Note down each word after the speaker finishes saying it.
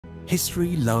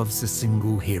History loves a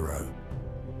single hero.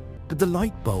 But the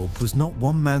light bulb was not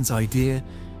one man's idea,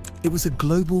 it was a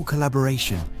global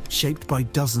collaboration shaped by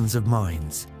dozens of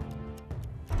minds.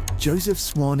 Joseph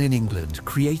Swan in England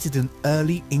created an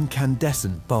early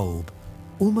incandescent bulb,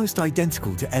 almost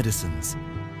identical to Edison's.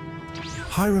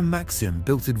 Hiram Maxim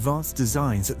built advanced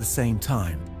designs at the same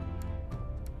time.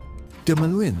 De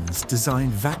Meulins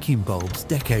designed vacuum bulbs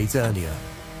decades earlier.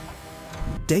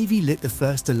 Davy lit the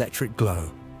first electric glow.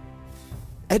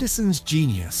 Edison's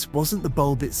genius wasn't the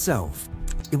bulb itself,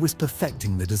 it was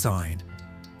perfecting the design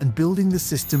and building the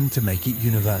system to make it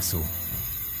universal.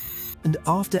 And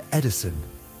after Edison,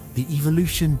 the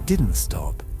evolution didn't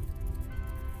stop.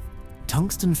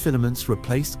 Tungsten filaments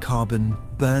replaced carbon,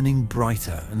 burning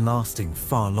brighter and lasting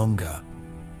far longer.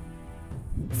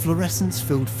 Fluorescence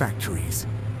filled factories.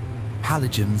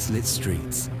 Halogens lit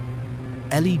streets.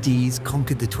 LEDs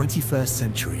conquered the 21st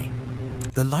century.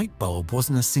 The light bulb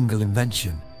wasn't a single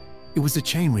invention. It was a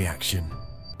chain reaction,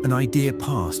 an idea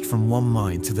passed from one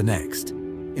mind to the next,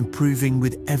 improving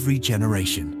with every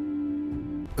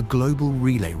generation. A global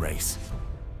relay race.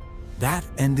 That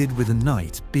ended with a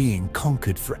night being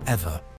conquered forever